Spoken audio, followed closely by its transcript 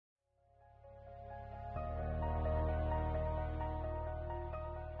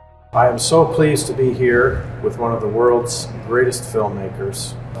I am so pleased to be here with one of the world's greatest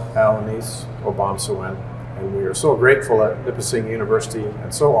filmmakers, Alanis Obomsawin, and we are so grateful at Nipissing University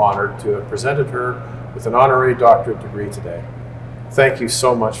and so honored to have presented her with an honorary doctorate degree today. Thank you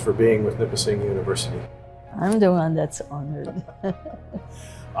so much for being with Nipissing University. I'm the one that's honored.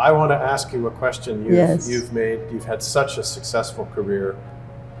 I want to ask you a question. You've had such a successful career.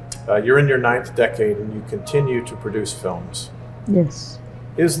 You're in your 9th decade and you continue to produce films. Yes.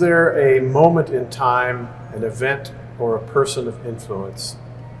 Is there a moment in time, an event, or a person of influence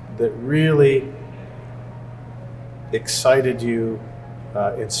that really excited you,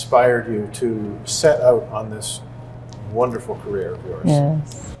 inspired you to set out on this wonderful career of yours?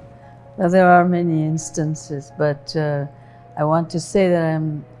 Yes. Well, there are many instances, but I want to say that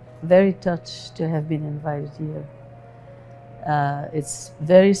I'm very touched to have been invited here. It's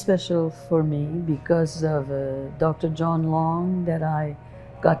very special for me because of Dr. John Long that I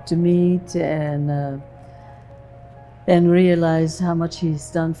got to meet and realize how much he's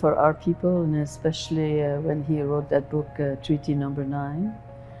done for our people, and especially when he wrote that book, Treaty Number 9.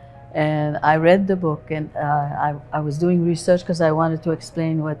 And I read the book, and I was doing research because I wanted to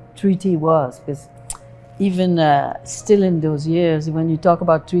explain what treaty was, because even still in those years, when you talk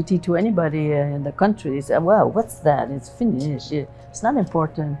about treaty to anybody in the country, it's, well, what's that? It's finished. It's not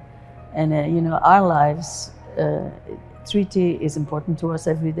important. And you know, our lives, treaty is important to us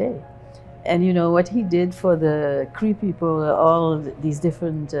every day. And you know, what he did for the Cree people, all these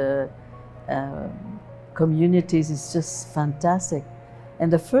different communities is just fantastic.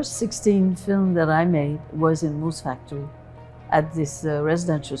 And the first 16 film that I made was in Moose Factory at this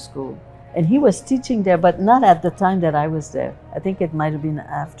residential school. And he was teaching there, but not at the time that I was there. I think it might have been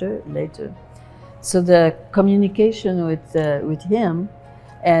later. So the communication with him,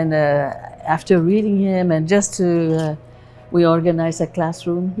 and after reading him, and just to, we organized a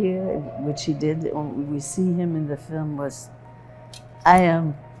classroom here, which he did. We see him in the film. I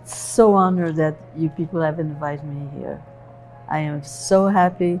am so honored that you people have invited me here. I am so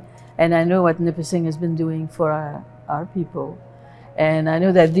happy, and I know what Nipissing has been doing for our people. And I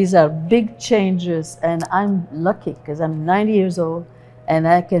know that these are big changes, and I'm lucky because I'm 90 years old and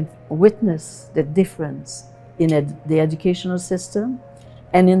I can witness the difference in the educational system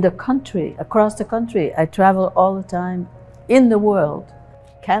and in the country, across the country. I travel all the time in the world.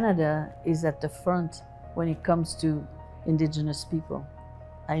 Canada is at the front when it comes to Indigenous people.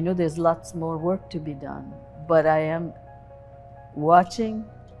 I know there's lots more work to be done, but I am watching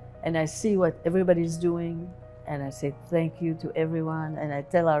and I see what everybody's doing. And I say thank you to everyone, and I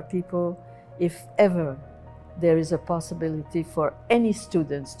tell our people, if ever there is a possibility for any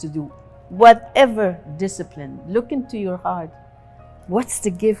students to do whatever discipline, look into your heart. What's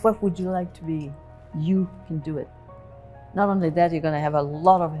the gift? What would you like to be? You can do it. Not only that, you're going to have a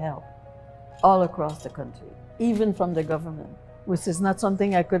lot of help all across the country, even from the government, which is not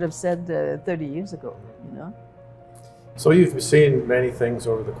something I could have said 30 years ago, you know? So you've seen many things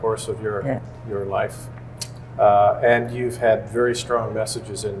over the course of your life. And you've had very strong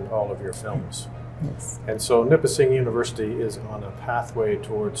messages in all of your films. Yes. And so Nipissing University is on a pathway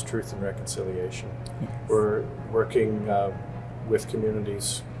towards truth and reconciliation. Yes. We're working with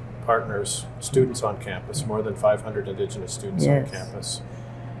communities, partners, students on campus, more than 500 Indigenous students on campus.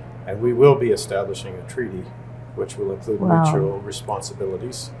 And we will be establishing a treaty which will include mutual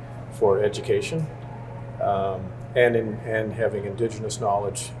responsibilities for education and having Indigenous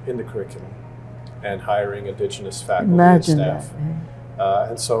knowledge in the curriculum, and hiring Indigenous faculty and staff.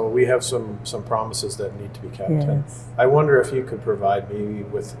 And so we have some promises that need to be kept. Yes. And I wonder if you could provide me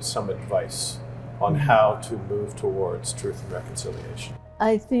with some advice on how to move towards truth and reconciliation.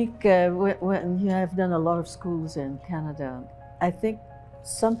 I think when you have done a lot of schools in Canada, I think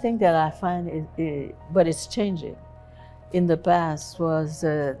something that I find, but it's changing. In the past was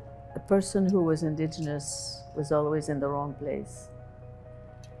a person who was Indigenous was always in the wrong place.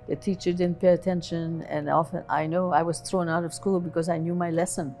 The teacher didn't pay attention, and often I know I was thrown out of school because I knew my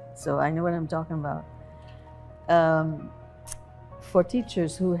lesson, so I know what I'm talking about. For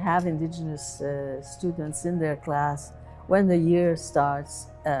teachers who have Indigenous students in their class, when the year starts,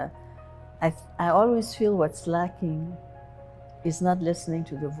 I always feel what's lacking is not listening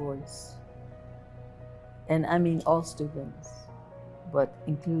to the voice. And I mean all students, but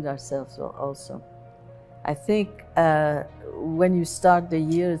include ourselves also. I think when you start the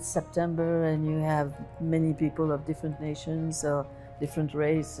year, it's September, and you have many people of different nations or different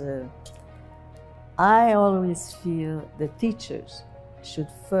race. I always feel the teachers should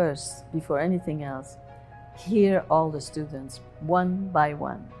first, before anything else, hear all the students one by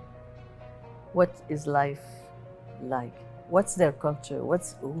one. What is life like? What's their culture?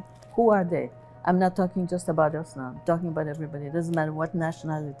 Who are they? I'm not talking just about us now. I'm talking about everybody. It doesn't matter what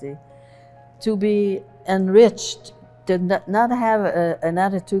nationality. To be enriched, to not have an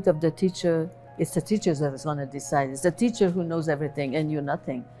attitude of the teacher. It's the teacher that's going to decide. It's the teacher who knows everything and you're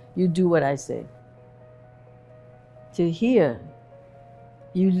nothing. You do what I say. To hear,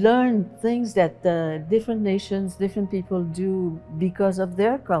 you learn things that different nations, different people do because of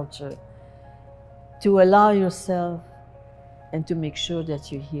their culture. To allow yourself and to make sure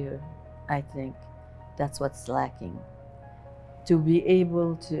that you hear, I think that's what's lacking. To be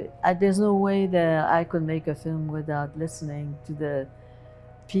able to, there's no way that I could make a film without listening to the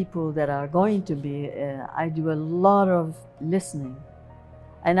people that are going to be. I do a lot of listening.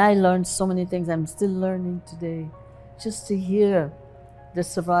 And I learned so many things I'm still learning today. Just to hear the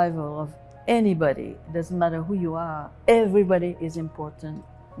survival of anybody, it doesn't matter who you are, everybody is important.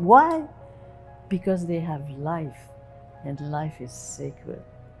 Why? Because they have life, and life is sacred.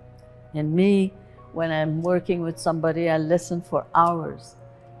 And me, when I'm working with somebody, I listen for hours,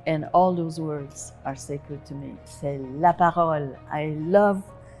 and all those words are sacred to me. C'est la parole. I love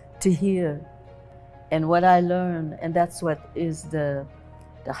to hear. And what I learn, and that's what is the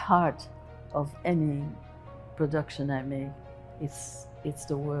heart of any production I make, it's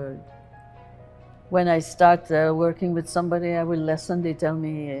the word. When I start working with somebody, I will listen. They tell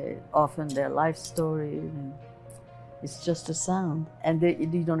me often their life story. And it's just a sound. And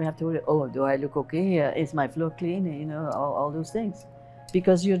you don't have to worry, oh, do I look okay? Is my floor clean? You know, all those things.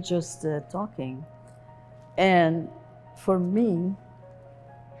 Because you're just talking. And for me,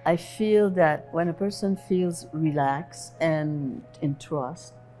 I feel that when a person feels relaxed and in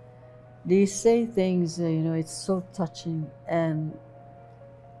trust, they say things, you know, it's so touching. And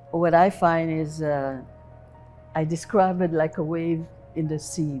what I find is, I describe it like a wave in the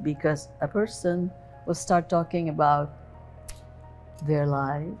sea, because a person will start talking about their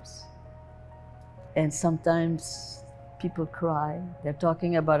lives. And sometimes people cry. They're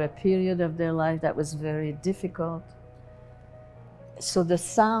talking about a period of their life that was very difficult. So the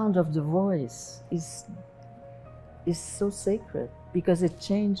sound of the voice is so sacred because it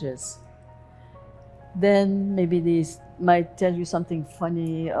changes. Then maybe these might tell you something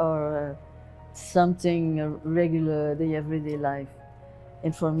funny or something regular, the everyday life.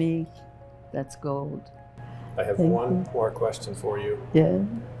 And for me, that's gold. I have one more question for you. Yeah.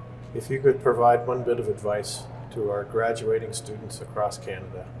 If you could provide one bit of advice to our graduating students across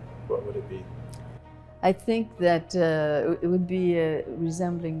Canada, what would it be? I think that it would be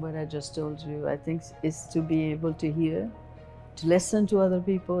resembling what I just told you. I think is to be able to hear, to listen to other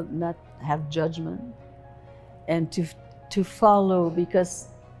people, not have judgment, and to follow, because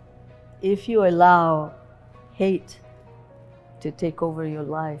if you allow hate to take over your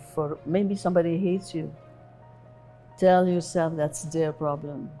life, or maybe somebody hates you, tell yourself that's their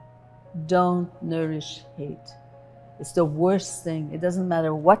problem. Don't nourish hate. It's the worst thing. It doesn't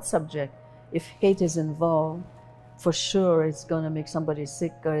matter what subject. If hate is involved, for sure it's going to make somebody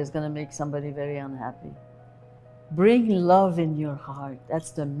sick or it's going to make somebody very unhappy. Bring love in your heart.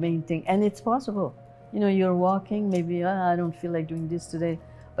 That's the main thing. And it's possible. You know, you're walking, maybe, I don't feel like doing this today.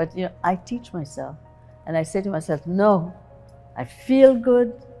 But, you know, I teach myself. And I say to myself, no, I feel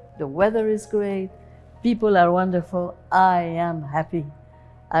good. The weather is great. People are wonderful. I am happy.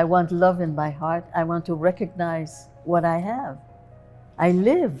 I want love in my heart. I want to recognize what I have. I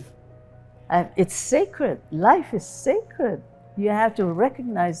live. It's sacred. Life is sacred. You have to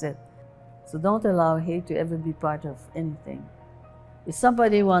recognize it. So don't allow hate to ever be part of anything. If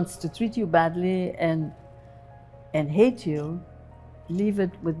somebody wants to treat you badly and hate you, leave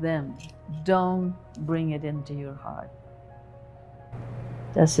it with them. Don't bring it into your heart.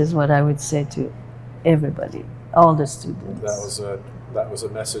 This is what I would say to everybody, all the students. That was a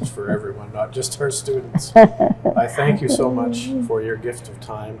message for everyone, not just our students. I thank you so much for your gift of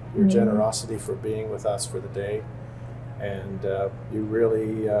time, your generosity for being with us for the day, and you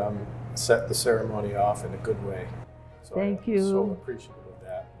really set the ceremony off in a good way. So thank you. I'm so appreciative of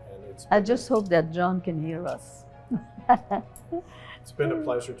that. And I just hope that John can hear us. It's been a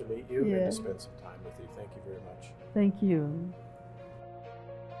pleasure to meet you and to spend some time with you. Thank you very much. Thank you.